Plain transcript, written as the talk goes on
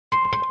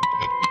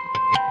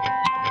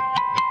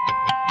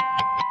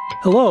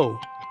Hello,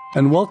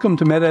 and welcome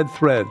to MedEd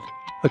Thread,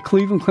 a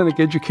Cleveland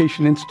Clinic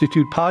Education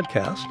Institute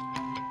podcast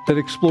that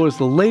explores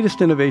the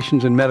latest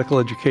innovations in medical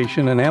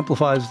education and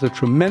amplifies the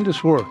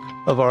tremendous work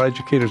of our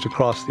educators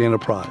across the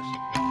enterprise.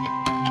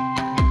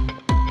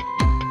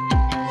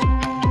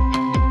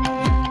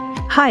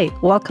 Hi,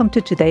 welcome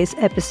to today's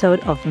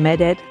episode of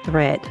MedEd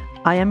Thread.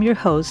 I am your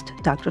host,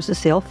 Dr.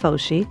 Cecile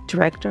Foshi,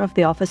 Director of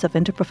the Office of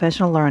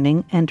Interprofessional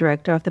Learning and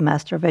Director of the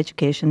Master of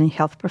Education in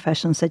Health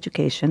Professions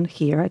Education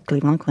here at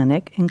Cleveland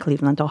Clinic in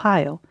Cleveland,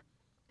 Ohio.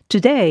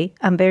 Today,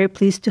 I'm very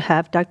pleased to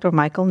have Dr.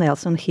 Michael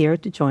Nelson here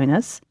to join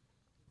us.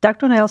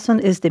 Dr. Nelson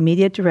is the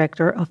Media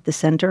Director of the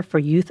Center for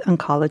Youth and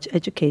College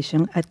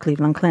Education at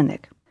Cleveland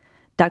Clinic.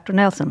 Dr.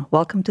 Nelson,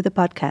 welcome to the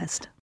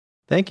podcast.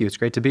 Thank you. It's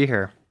great to be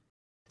here.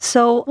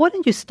 So why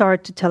don't you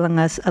start to telling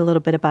us a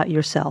little bit about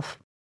yourself?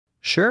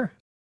 Sure.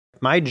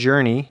 My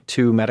journey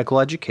to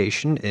medical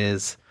education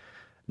is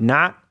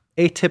not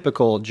a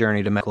typical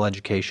journey to medical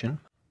education.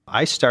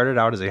 I started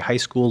out as a high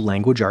school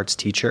language arts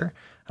teacher,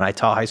 and I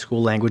taught high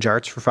school language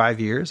arts for 5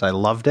 years. I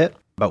loved it.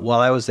 But while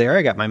I was there,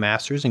 I got my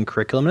master's in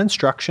curriculum and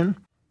instruction,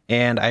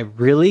 and I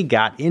really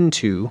got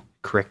into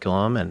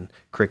curriculum and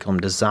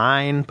curriculum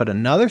design. But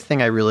another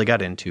thing I really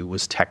got into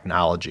was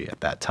technology at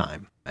that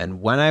time.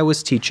 And when I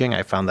was teaching,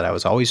 I found that I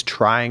was always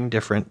trying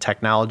different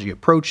technology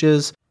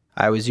approaches.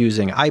 I was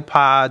using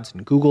iPods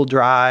and Google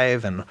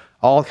Drive and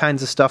all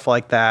kinds of stuff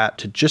like that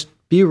to just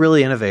be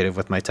really innovative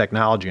with my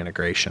technology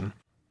integration.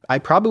 I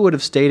probably would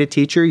have stayed a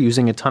teacher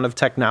using a ton of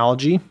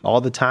technology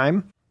all the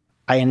time.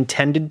 I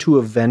intended to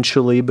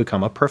eventually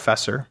become a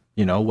professor,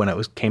 when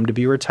it came to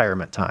be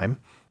retirement time.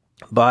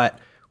 But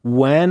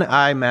when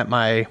I met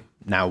my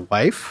now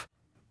wife,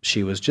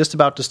 she was just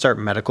about to start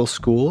medical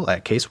school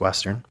at Case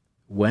Western.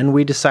 When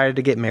we decided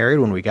to get married,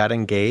 when we got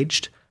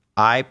engaged,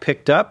 I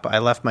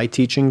left my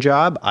teaching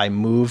job. I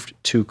moved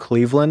to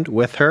Cleveland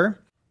with her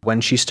when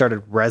she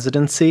started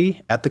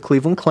residency at the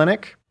Cleveland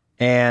Clinic.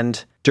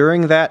 And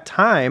during that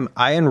time,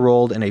 I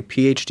enrolled in a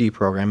PhD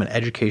program in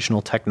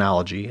educational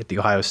technology at The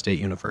Ohio State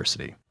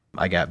University.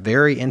 I got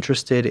very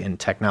interested in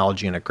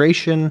technology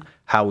integration,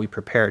 how we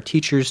prepare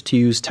teachers to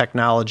use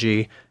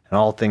technology, and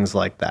all things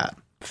like that.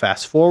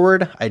 Fast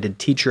forward, I did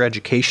teacher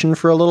education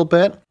for a little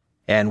bit,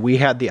 and we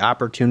had the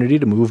opportunity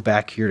to move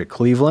back here to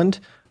Cleveland.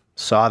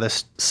 Saw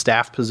this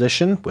staff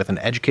position with an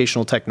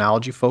educational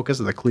technology focus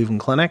at the Cleveland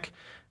Clinic.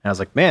 And I was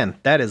like, man,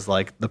 that is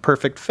like the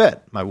perfect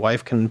fit. My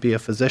wife can be a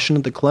physician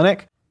at the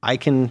clinic. I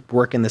can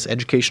work in this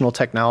educational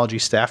technology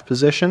staff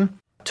position.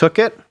 Took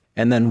it.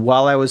 And then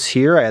while I was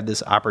here, I had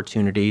this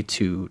opportunity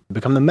to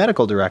become the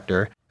medical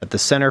director at the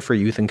Center for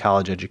Youth and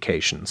College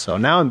Education. So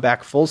now I'm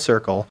back full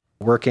circle,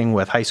 working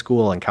with high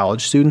school and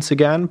college students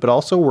again, but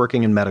also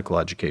working in medical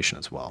education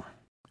as well.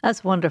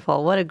 That's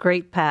wonderful. What a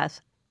great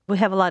path. We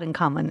have a lot in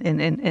common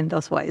in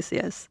those ways,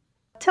 yes.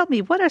 Tell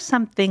me, what are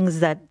some things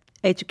that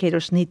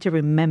educators need to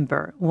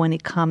remember when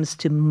it comes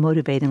to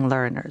motivating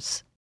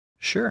learners?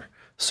 Sure.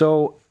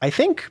 So I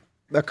think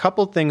a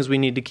couple things we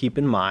need to keep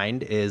in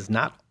mind is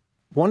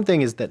one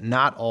thing is that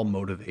not all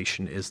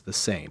motivation is the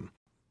same.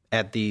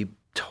 At the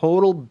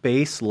total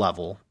base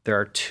level, there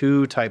are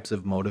two types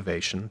of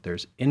motivation.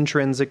 There's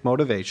intrinsic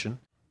motivation,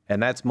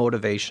 and that's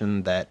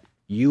motivation that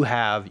you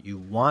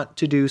want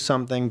to do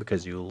something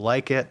because you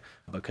like it,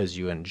 because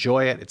you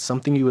enjoy it. It's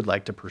something you would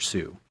like to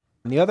pursue.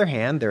 On the other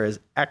hand, there is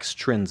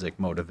extrinsic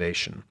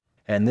motivation.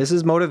 And this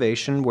is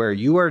motivation where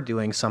you are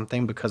doing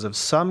something because of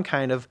some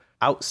kind of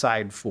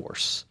outside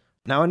force.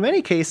 Now, in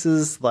many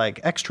cases, like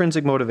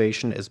extrinsic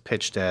motivation is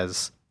pitched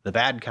as the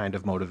bad kind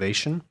of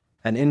motivation,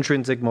 and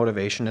intrinsic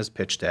motivation is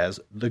pitched as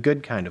the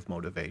good kind of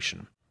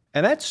motivation.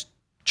 And that's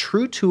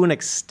true to an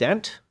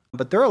extent,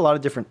 but there are a lot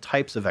of different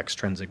types of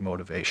extrinsic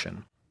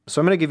motivation. So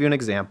I'm going to give you an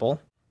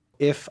example.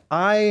 If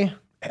I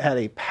had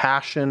a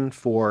passion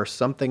for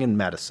something in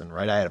medicine,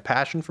 right? I had a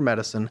passion for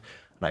medicine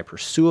and I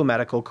pursue a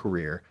medical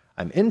career.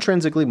 I'm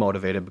intrinsically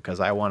motivated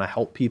because I want to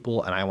help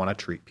people and I want to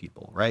treat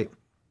people, right?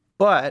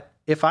 But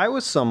if I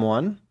was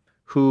someone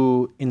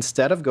who,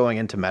 instead of going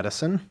into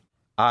medicine,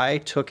 I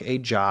took a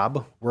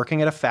job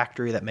working at a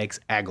factory that makes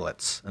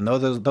aglets. And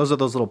those are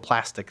those little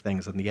plastic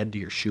things on the end of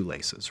your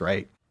shoelaces,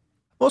 right?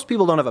 Most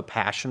people don't have a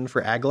passion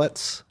for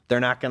aglets. They're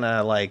not going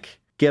to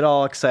get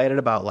all excited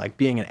about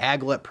being an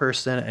aglet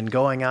person and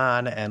going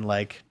on and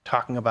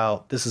talking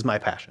about, this is my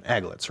passion,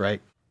 aglets,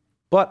 right?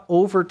 But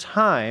over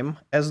time,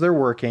 as they're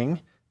working,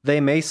 they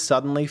may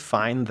suddenly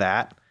find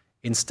that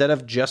instead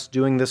of just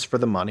doing this for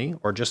the money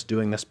or just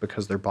doing this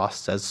because their boss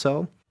says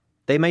so,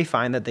 they may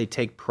find that they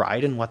take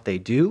pride in what they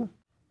do.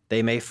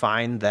 They may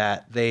find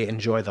that they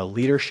enjoy the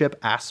leadership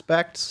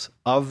aspects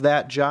of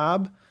that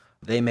job.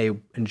 They may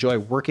enjoy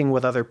working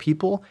with other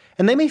people,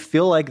 and they may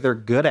feel like they're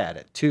good at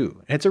it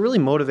too. And it's a really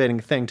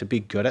motivating thing to be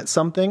good at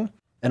something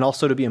and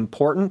also to be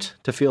important,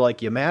 to feel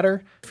like you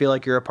matter, feel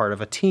like you're a part of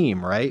a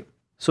team, right?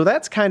 So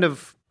that's kind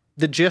of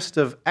the gist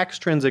of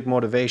extrinsic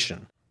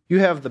motivation. You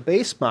have the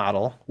base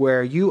model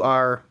where you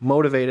are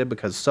motivated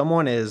because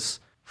someone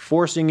is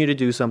forcing you to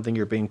do something,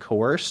 you're being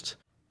coerced.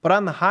 But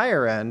on the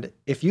higher end,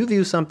 if you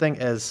view something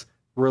as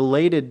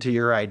related to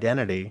your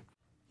identity,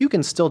 you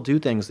can still do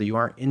things that you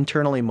aren't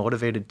internally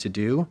motivated to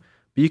do,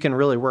 but you can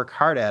really work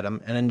hard at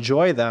them and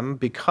enjoy them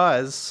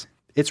because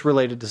it's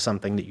related to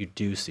something that you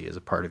do see as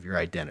a part of your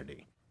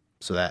identity.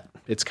 So that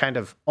it's kind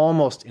of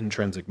almost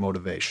intrinsic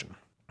motivation.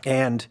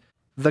 And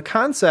the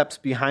concepts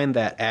behind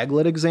that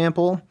aglet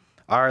example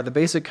are the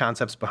basic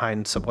concepts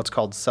behind what's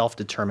called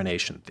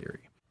self-determination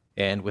theory.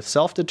 And with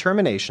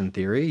self-determination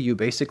theory, you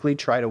basically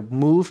try to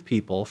move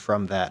people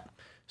from that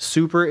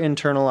super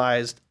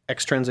internalized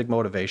extrinsic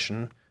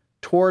motivation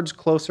towards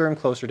closer and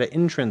closer to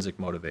intrinsic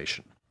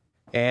motivation.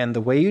 And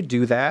the way you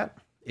do that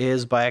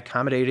is by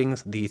accommodating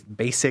the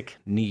basic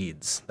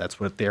needs. That's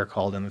what they're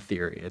called in the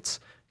theory.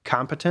 It's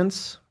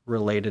competence,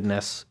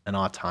 relatedness, and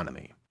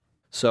autonomy.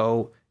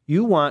 So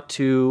you want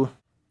to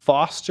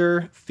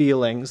foster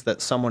feelings that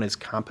someone is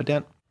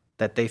competent,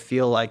 that they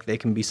feel like they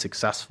can be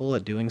successful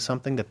at doing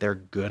something, that they're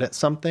good at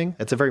something.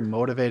 It's a very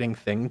motivating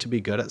thing to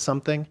be good at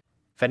something.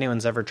 If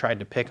anyone's ever tried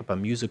to pick up a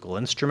musical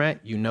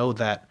instrument, you know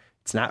that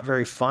it's not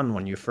very fun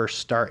when you first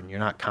start and you're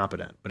not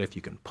competent. But if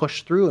you can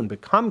push through and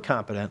become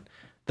competent,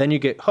 then you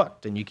get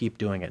hooked and you keep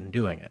doing it and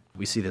doing it.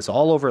 We see this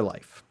all over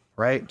life,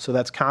 right? So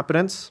that's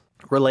competence,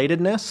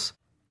 relatedness.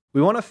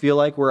 We want to feel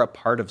like we're a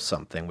part of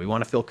something. We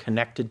want to feel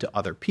connected to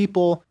other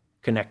people,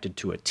 connected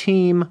to a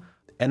team.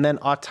 And then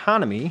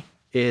autonomy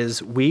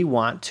is we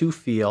want to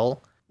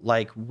feel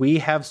like we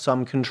have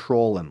some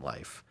control in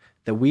life,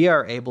 that we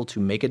are able to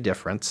make a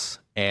difference,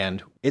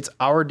 and it's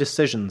our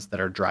decisions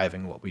that are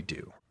driving what we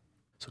do.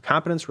 So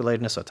competence,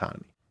 relatedness,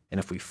 autonomy. And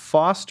if we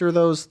foster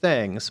those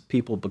things,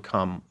 people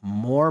become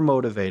more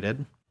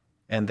motivated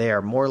and they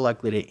are more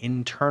likely to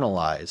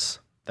internalize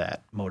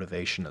that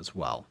motivation as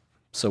well.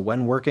 So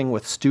when working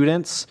with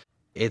students,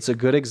 it's a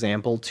good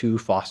example to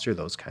foster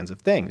those kinds of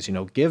things.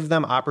 Give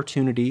them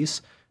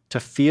opportunities to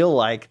feel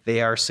like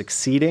they are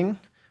succeeding,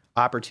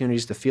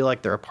 opportunities to feel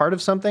like they're a part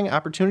of something,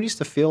 opportunities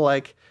to feel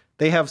like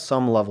they have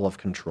some level of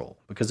control.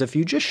 Because if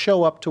you just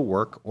show up to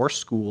work or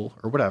school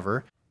or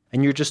whatever,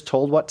 and you're just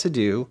told what to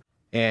do,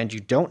 and you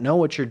don't know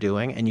what you're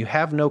doing, and you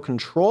have no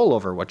control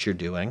over what you're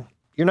doing,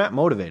 you're not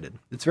motivated.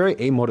 It's very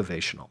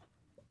amotivational.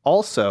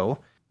 Also,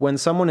 when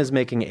someone is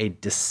making a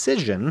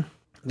decision,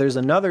 there's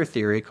another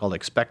theory called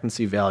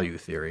expectancy value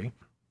theory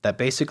that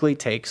basically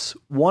takes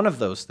one of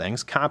those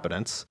things,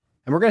 competence,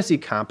 and we're going to see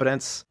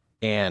competence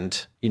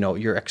and,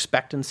 your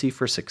expectancy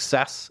for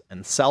success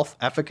and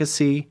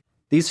self-efficacy,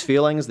 these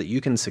feelings that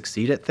you can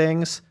succeed at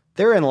things,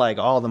 they're in like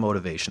all the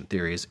motivation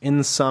theories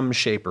in some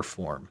shape or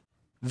form.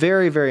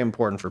 Very, very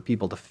important for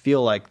people to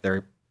feel like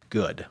they're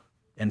good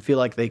and feel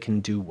like they can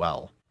do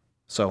well.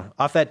 So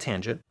off that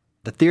tangent,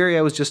 the theory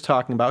I was just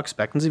talking about,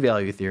 expectancy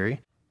value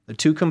theory, the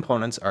two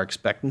components are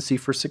expectancy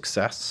for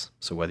success,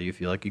 so whether you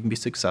feel like you can be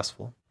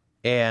successful,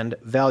 and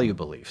value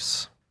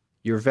beliefs.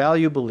 Your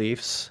value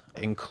beliefs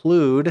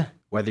include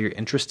whether you're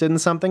interested in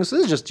something. So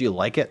this is just, do you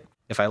like it?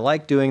 If I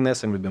like doing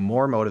this, I'm going to be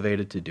more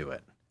motivated to do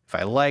it. If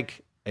I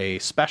like a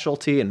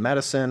specialty in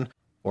medicine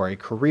or a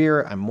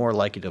career, I'm more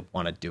likely to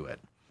want to do it.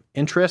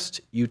 Interest,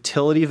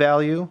 utility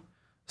value.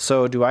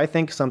 So do I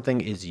think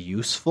something is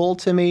useful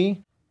to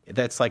me?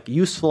 That's like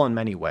useful in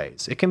many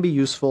ways. It can be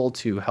useful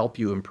to help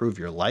you improve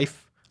your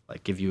life,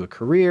 like give you a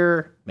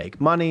career,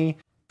 make money.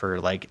 For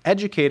like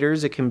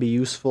educators, it can be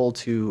useful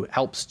to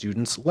help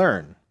students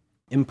learn.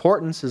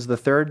 Importance is the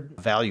third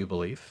value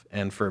belief.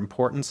 And for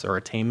importance or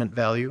attainment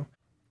value,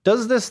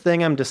 does this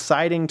thing I'm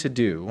deciding to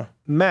do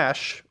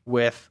mesh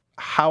with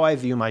how I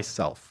view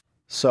myself?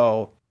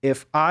 So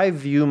if I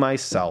view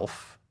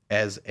myself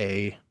as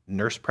a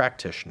nurse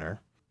practitioner,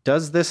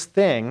 does this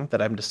thing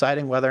that I'm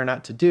deciding whether or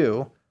not to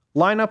do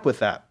line up with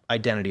that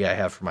identity I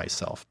have for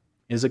myself?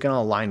 Is it going to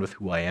align with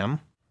who I am?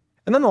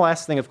 And then the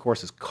last thing, of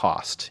course, is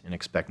cost in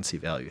expectancy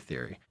value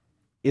theory.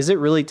 Is it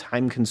really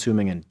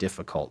time-consuming and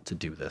difficult to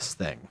do this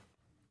thing?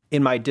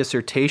 In my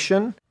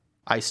dissertation,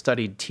 I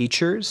studied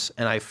teachers,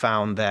 and I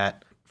found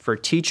that for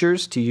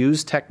teachers to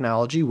use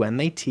technology when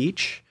they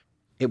teach,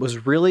 it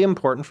was really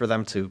important for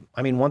them to,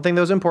 one thing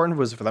that was important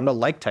was for them to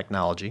like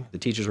technology. The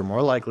teachers were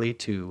more likely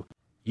to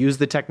use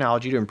the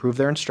technology to improve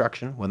their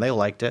instruction when they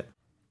liked it.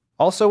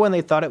 Also, when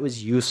they thought it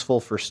was useful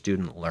for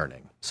student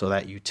learning. So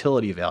that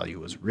utility value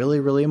was really,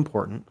 really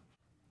important.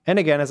 And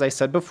again, as I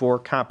said before,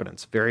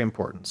 competence, very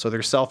important. So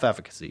their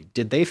self-efficacy.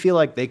 Did they feel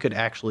like they could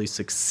actually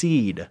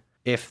succeed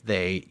if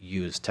they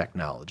used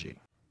technology?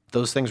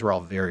 Those things were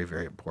all very,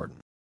 very important.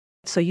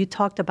 So you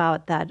talked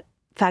about that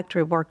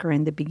factory worker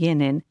in the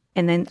beginning.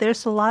 And then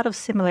there's a lot of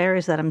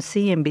similarities that I'm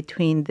seeing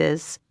between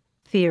these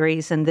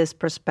theories and these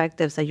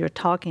perspectives that you're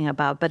talking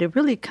about. But it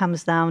really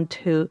comes down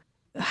to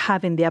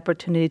having the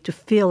opportunity to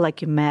feel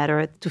like you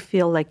matter, to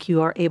feel like you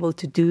are able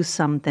to do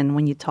something.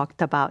 When you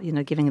talked about,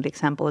 giving the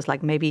example is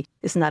like maybe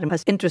it's not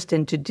as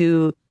interesting to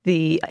do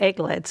the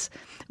egglets,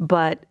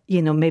 but,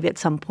 maybe at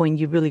some point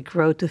you really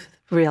grow to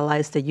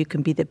realize that you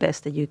can be the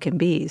best that you can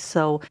be.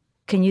 So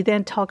can you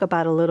then talk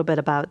about a little bit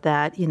about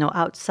that,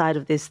 outside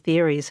of these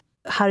theories?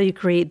 How do you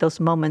create those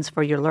moments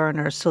for your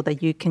learners so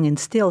that you can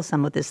instill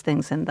some of these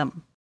things in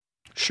them?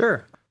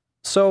 Sure.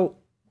 So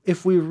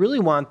if we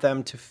really want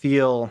them to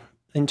feel,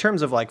 in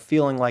terms of like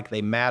feeling like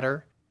they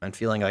matter and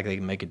feeling like they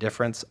can make a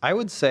difference, I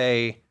would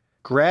say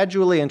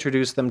gradually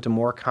introduce them to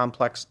more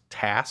complex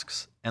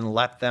tasks and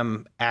let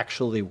them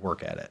actually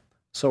work at it.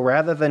 So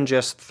rather than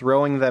just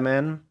throwing them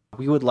in,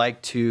 we would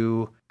like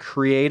to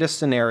create a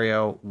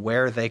scenario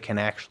where they can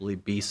actually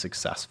be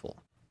successful.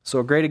 So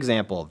a great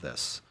example of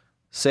this,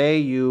 say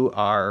you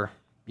are,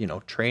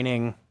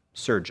 training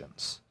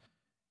surgeons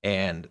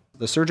and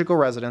the surgical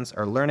residents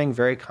are learning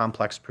very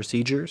complex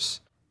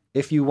procedures.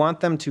 If you want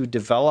them to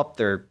develop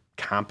their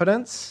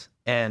competence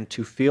and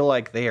to feel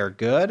like they are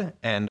good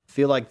and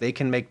feel like they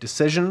can make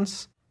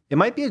decisions, it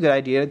might be a good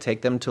idea to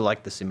take them to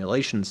like the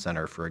simulation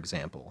center, for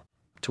example,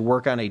 to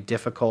work on a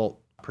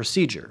difficult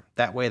procedure.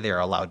 That way they are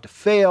allowed to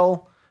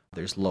fail,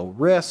 there's low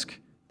risk,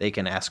 they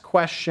can ask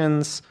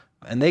questions,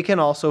 and they can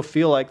also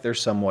feel like they're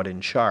somewhat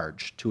in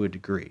charge to a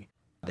degree.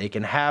 They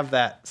can have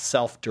that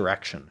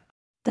self-direction.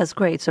 That's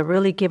great. So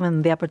really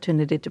giving the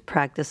opportunity to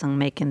practice on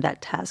making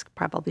that task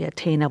probably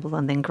attainable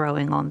and then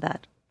growing on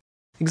that.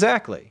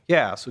 Exactly.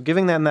 Yeah. So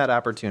giving them that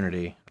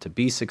opportunity to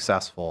be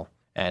successful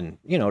and,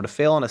 to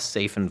fail in a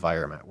safe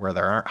environment where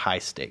there aren't high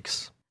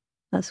stakes.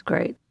 That's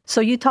great. So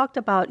you talked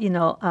about,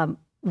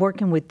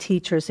 working with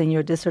teachers in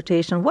your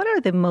dissertation. What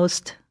are the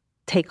most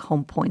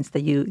take-home points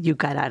that you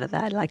got out of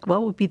that? Like,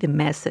 what would be the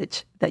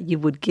message that you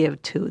would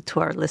give to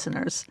our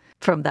listeners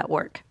from that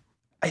work?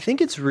 I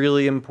think it's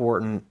really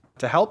important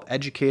to help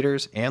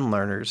educators and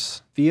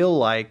learners feel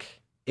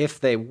like if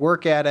they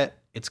work at it,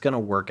 it's going to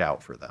work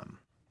out for them.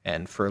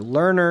 And for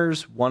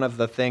learners, one of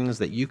the things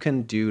that you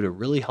can do to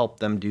really help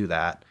them do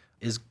that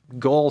is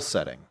goal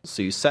setting.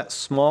 So you set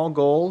small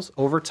goals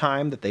over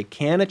time that they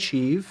can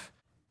achieve,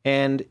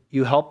 and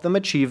you help them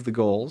achieve the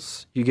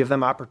goals. You give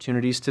them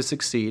opportunities to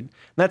succeed. And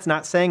that's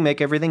not saying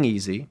make everything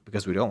easy,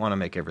 because we don't want to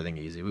make everything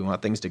easy. We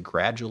want things to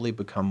gradually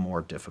become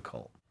more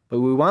difficult.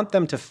 But we want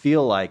them to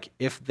feel like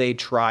if they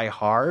try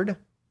hard,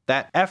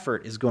 that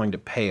effort is going to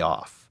pay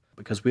off.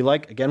 Because we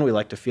like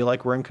to feel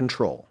like we're in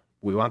control.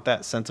 We want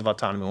that sense of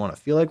autonomy. We want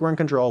to feel like we're in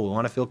control. We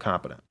want to feel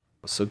competent.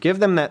 So give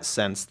them that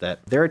sense that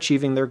they're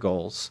achieving their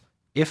goals.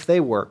 If they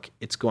work,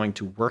 it's going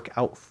to work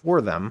out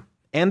for them,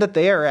 and that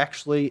they are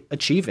actually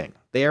achieving.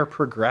 They are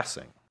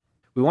progressing.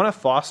 We want to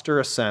foster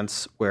a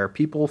sense where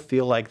people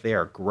feel like they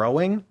are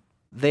growing,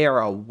 they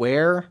are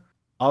aware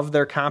of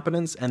their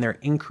competence, and they're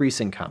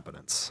increasing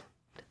competence.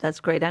 That's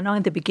great. I know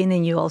in the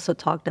beginning you also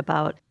talked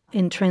about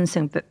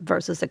intrinsic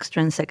versus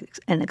extrinsic,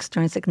 and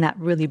extrinsic not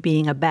really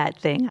being a bad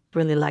thing. I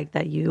really like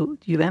that you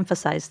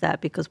emphasize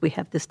that, because we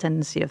have this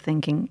tendency of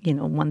thinking,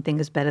 one thing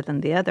is better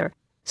than the other.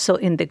 So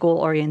in the goal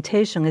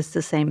orientation, it's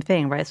the same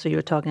thing, right? So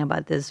you're talking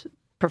about this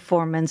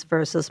performance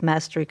versus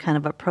mastery kind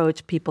of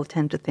approach. People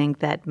tend to think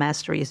that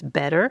mastery is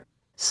better.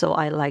 So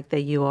I like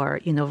that you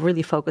are,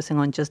 really focusing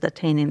on just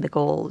attaining the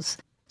goals.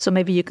 So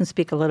maybe you can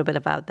speak a little bit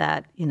about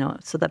that,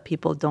 so that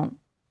people don't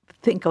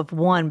think of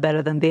one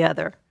better than the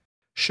other.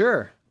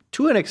 Sure.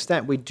 To an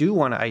extent, we do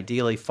want to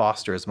ideally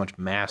foster as much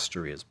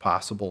mastery as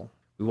possible.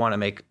 We want to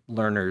make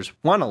learners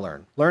want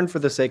to learn for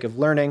the sake of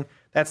learning.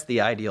 That's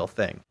the ideal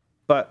thing.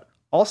 But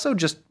also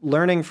just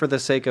learning for the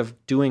sake of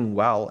doing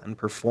well and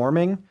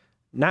performing,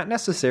 not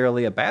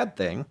necessarily a bad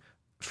thing.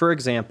 For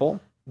example,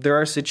 there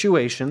are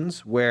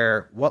situations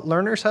where what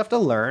learners have to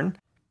learn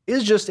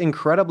is just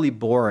incredibly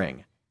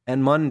boring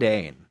and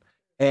mundane.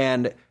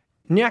 And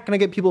you're not going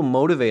to get people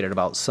motivated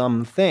about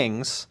some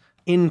things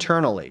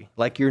internally.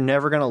 Like you're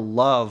never going to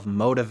love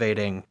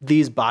motivating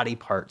these body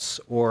parts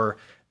or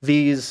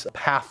these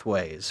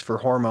pathways for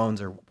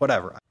hormones or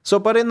whatever. So,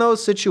 but in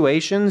those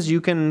situations,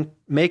 you can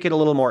make it a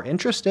little more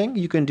interesting.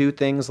 You can do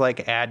things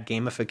like add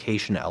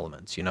gamification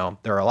elements.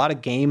 There are a lot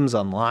of games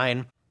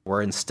online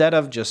where instead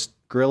of just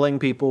grilling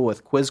people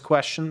with quiz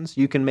questions,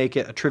 you can make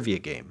it a trivia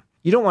game.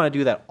 You don't want to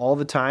do that all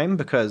the time,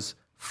 because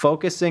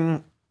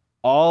focusing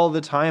all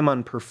the time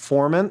on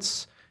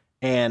performance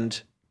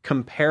and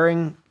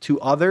comparing to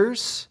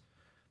others,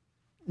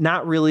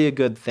 not really a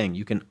good thing.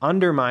 You can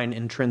undermine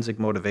intrinsic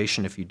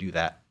motivation if you do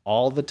that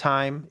all the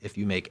time, if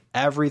you make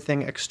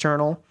everything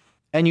external.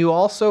 And you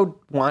also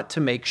want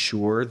to make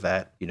sure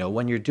that,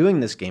 when you're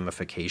doing this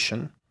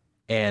gamification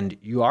and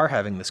you are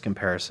having this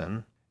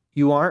comparison,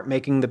 you aren't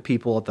making the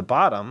people at the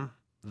bottom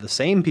the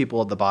same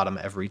people at the bottom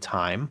every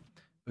time.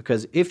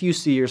 Because if you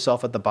see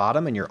yourself at the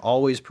bottom and you're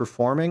always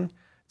performing,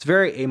 it's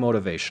very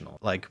amotivational.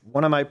 Like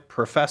one of my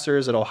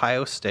professors at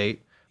Ohio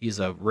State, he's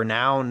a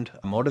renowned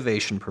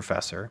motivation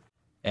professor.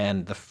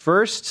 And the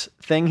first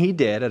thing he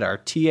did at our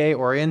TA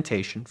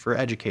orientation for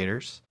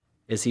educators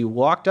is he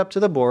walked up to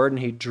the board and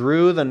he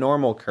drew the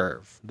normal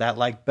curve, that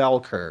like bell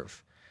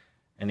curve.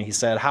 And he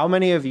said, how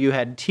many of you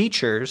had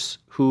teachers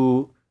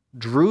who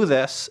drew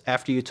this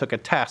after you took a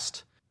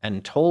test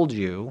and told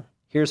you,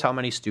 here's how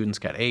many students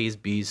got A's,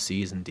 B's,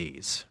 C's, and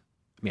D's?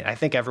 I mean, I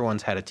think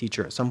everyone's had a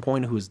teacher at some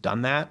point who's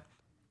done that.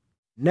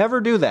 Never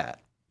do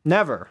that.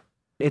 Never.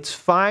 It's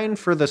fine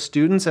for the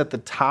students at the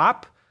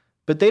top,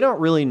 but they don't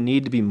really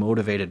need to be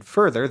motivated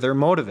further. They're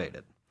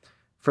motivated.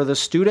 For the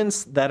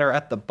students that are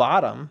at the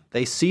bottom,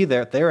 they see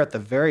that they're at the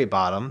very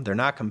bottom. They're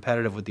not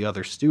competitive with the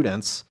other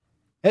students.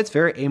 It's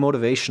very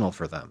amotivational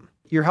for them.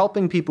 you're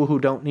helping people who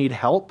don't need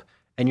help,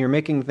 and you're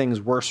making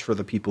things worse for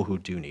the people who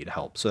do need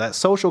help. So that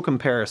social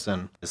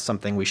comparison is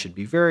something we should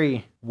be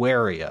very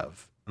wary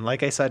of. And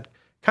like I said,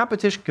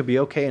 competition could be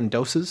okay in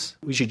doses.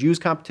 We should use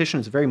competition.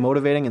 It's very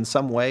motivating in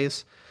some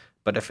ways.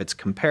 But if it's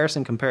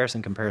comparison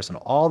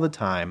all the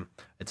time,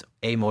 it's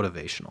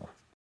amotivational.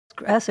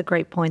 That's a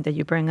great point that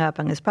you bring up,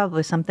 and it's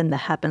probably something that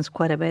happens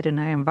quite a bit in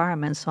our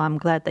environment. So I'm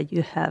glad that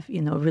you have,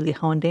 really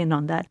honed in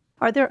on that.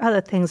 Are there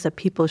other things that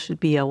people should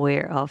be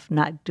aware of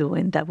not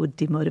doing that would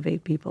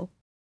demotivate people?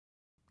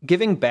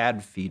 Giving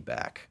bad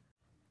feedback.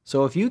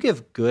 So if you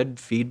give good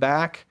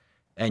feedback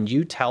and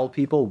you tell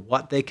people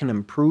what they can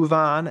improve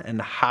on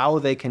and how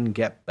they can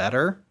get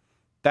better,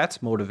 that's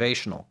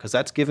motivational because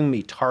that's giving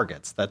me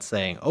targets. That's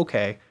saying,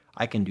 okay,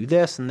 I can do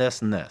this and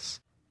this and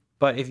this.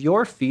 But if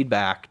your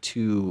feedback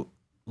to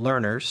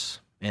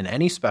learners in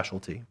any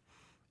specialty,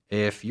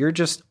 if you're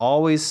just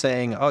always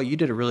saying, oh, you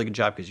did a really good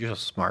job because you're so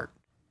smart,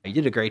 you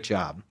did a great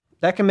job,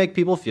 that can make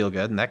people feel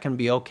good and that can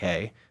be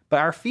okay. But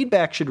our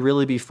feedback should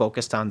really be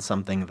focused on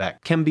something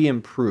that can be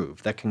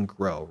improved, that can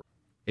grow.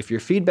 If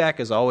your feedback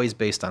is always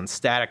based on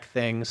static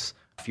things,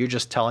 if you're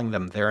just telling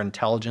them they're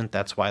intelligent,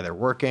 that's why they're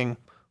working,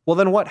 well,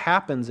 then what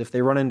happens if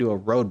they run into a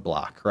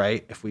roadblock,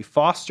 right? If we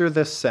foster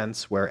this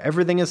sense where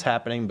everything is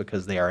happening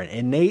because they are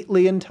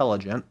innately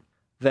intelligent,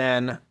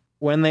 then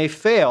when they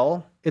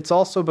fail, it's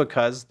also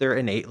because they're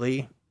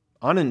innately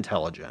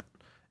unintelligent.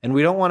 And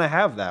we don't want to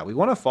have that. We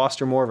want to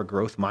foster more of a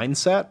growth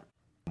mindset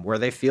where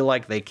they feel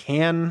like they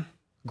can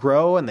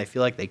grow and they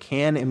feel like they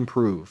can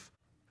improve.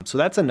 So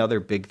that's another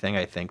big thing,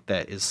 I think,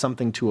 that is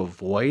something to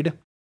avoid.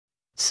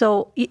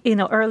 So,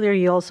 earlier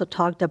you also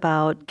talked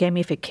about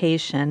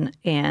gamification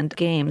and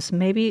games.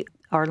 Maybe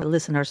our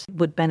listeners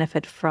would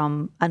benefit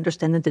from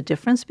understanding the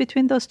difference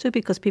between those two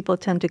because people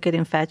tend to get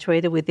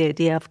infatuated with the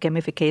idea of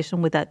gamification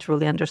without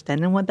truly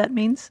understanding what that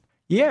means.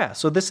 Yeah,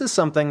 so this is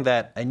something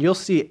that, and you'll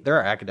see there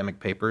are academic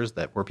papers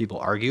where people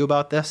argue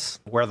about this,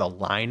 where the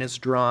line is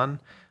drawn,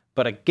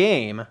 but a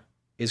game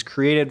is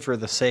created for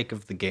the sake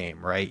of the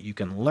game, right? You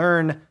can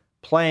learn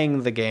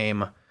playing the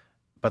game,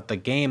 but the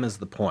game is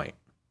the point.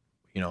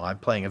 I'm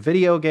playing a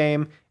video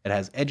game. It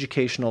has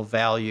educational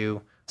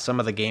value. Some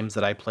of the games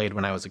that I played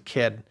when I was a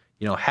kid,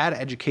 had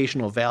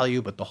educational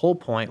value, but the whole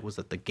point was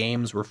that the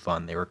games were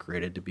fun. They were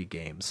created to be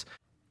games.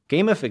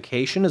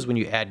 Gamification is when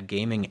you add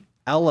gaming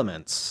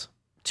elements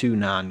to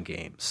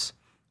non-games.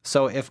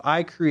 So if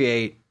I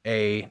create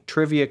a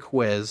trivia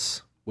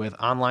quiz with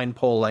online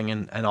polling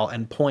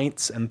and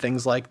points and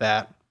things like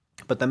that,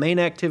 but the main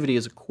activity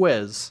is a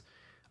quiz,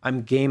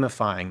 I'm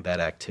gamifying that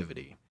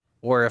activity.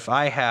 Or if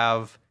I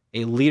have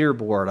a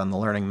leaderboard on the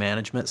learning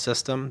management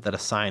system that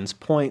assigns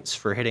points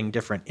for hitting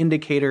different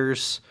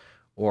indicators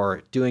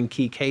or doing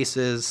key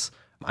cases,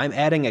 I'm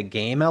adding a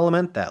game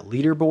element, that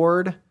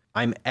leaderboard,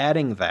 I'm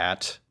adding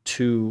that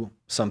to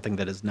something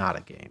that is not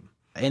a game.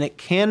 And it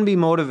can be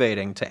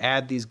motivating to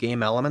add these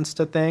game elements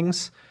to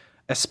things,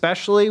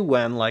 especially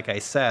when, like I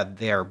said,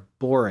 they are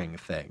boring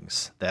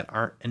things that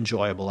aren't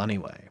enjoyable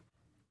anyway.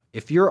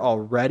 If you're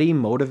already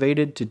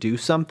motivated to do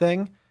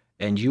something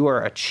and you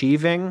are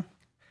achieving,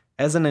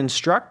 as an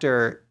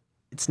instructor,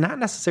 it's not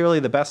necessarily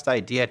the best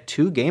idea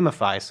to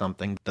gamify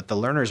something that the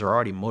learners are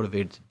already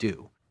motivated to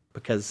do,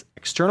 because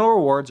external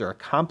rewards are a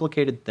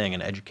complicated thing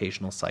in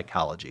educational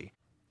psychology.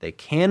 They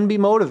can be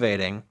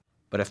motivating,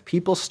 but if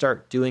people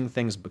start doing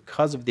things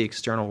because of the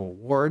external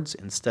rewards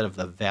instead of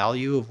the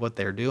value of what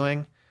they're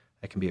doing,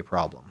 that can be a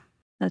problem.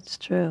 That's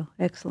true.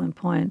 Excellent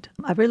point.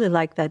 I really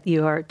like that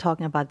you are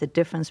talking about the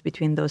difference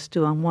between those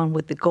two, and one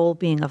with the goal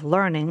being of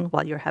learning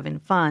while you're having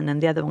fun,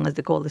 and the other one is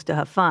the goal is to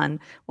have fun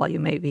while you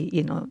may be,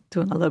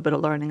 doing a little bit of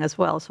learning as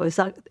well. So it's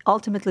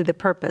ultimately the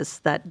purpose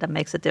that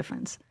makes a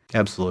difference.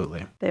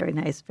 Absolutely. Very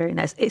nice. Very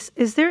nice.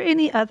 Is there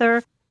any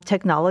other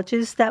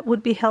technologies that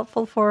would be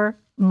helpful for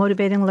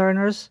motivating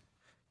learners?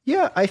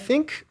 Yeah, I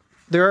think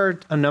there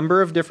are a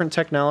number of different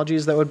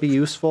technologies that would be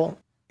useful.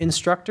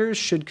 Instructors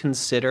should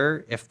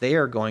consider, if they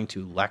are going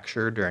to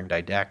lecture during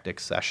didactic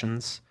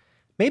sessions,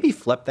 maybe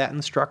flip that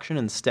instruction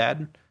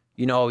instead.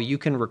 You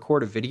can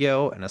record a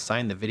video and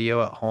assign the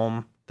video at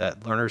home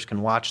that learners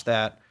can watch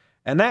that.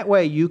 And that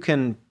way you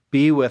can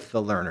be with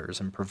the learners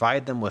and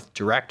provide them with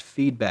direct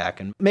feedback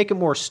and make a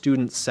more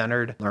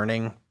student-centered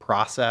learning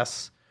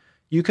process.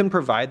 You can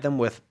provide them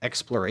with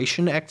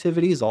exploration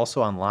activities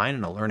also online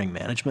in a learning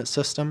management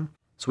system.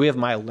 So we have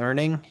My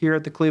Learning here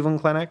at the Cleveland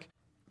Clinic.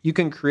 You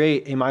can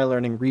create a My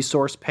Learning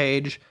resource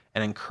page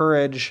and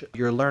encourage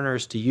your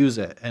learners to use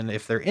it. And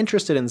if they're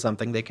interested in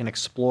something, they can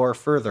explore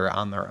further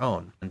on their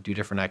own and do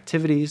different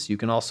activities. You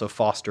can also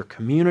foster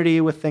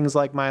community with things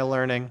like My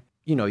Learning.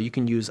 You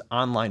can use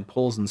online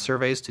polls and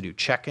surveys to do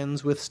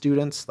check-ins with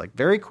students, like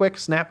very quick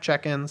snap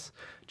check-ins,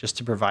 just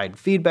to provide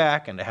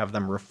feedback and to have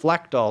them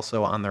reflect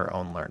also on their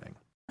own learning.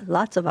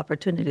 Lots of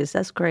opportunities.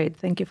 That's great.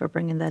 Thank you for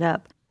bringing that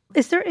up.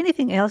 Is there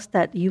anything else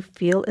that you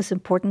feel is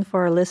important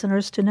for our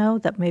listeners to know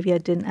that maybe I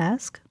didn't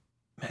ask?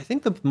 I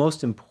think the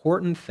most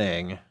important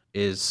thing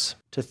is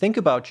to think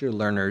about your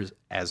learners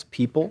as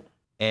people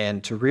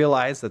and to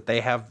realize that they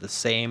have the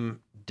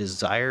same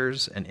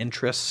desires and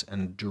interests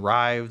and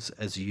drives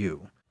as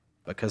you.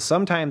 Because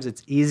sometimes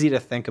it's easy to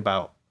think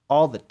about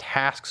all the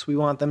tasks we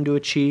want them to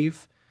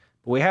achieve,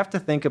 but we have to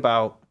think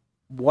about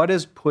what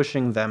is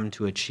pushing them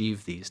to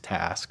achieve these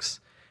tasks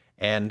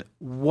and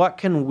what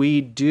can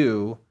we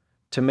do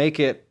to make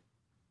it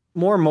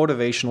more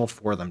motivational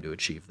for them to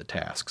achieve the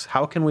tasks.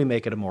 How can we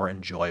make it a more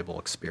enjoyable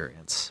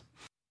experience?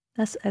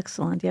 That's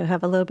excellent. You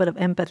have a little bit of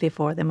empathy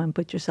for them and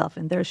put yourself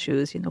in their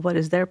shoes. What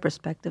is their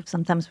perspective?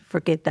 Sometimes we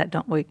forget that,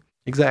 don't we?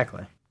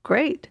 Exactly.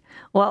 Great.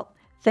 Well,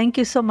 thank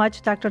you so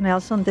much, Dr.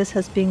 Nelson. This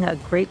has been a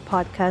great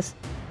podcast.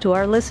 To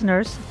our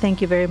listeners,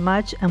 thank you very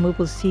much, and we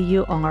will see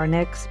you on our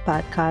next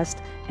podcast,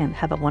 and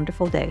have a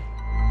wonderful day.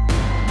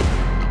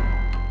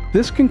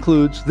 This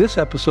concludes this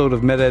episode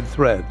of MedEd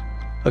Thread,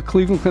 a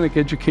Cleveland Clinic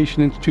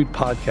Education Institute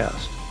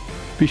podcast.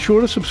 Be sure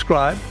to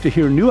subscribe to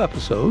hear new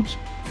episodes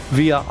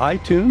via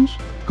iTunes,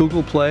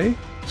 Google Play,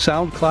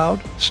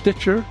 SoundCloud,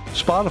 Stitcher,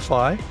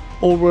 Spotify,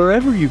 or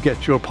wherever you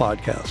get your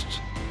podcasts.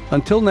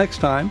 Until next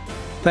time,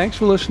 thanks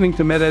for listening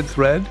to MedEd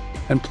Thread,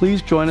 and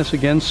please join us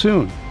again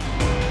soon.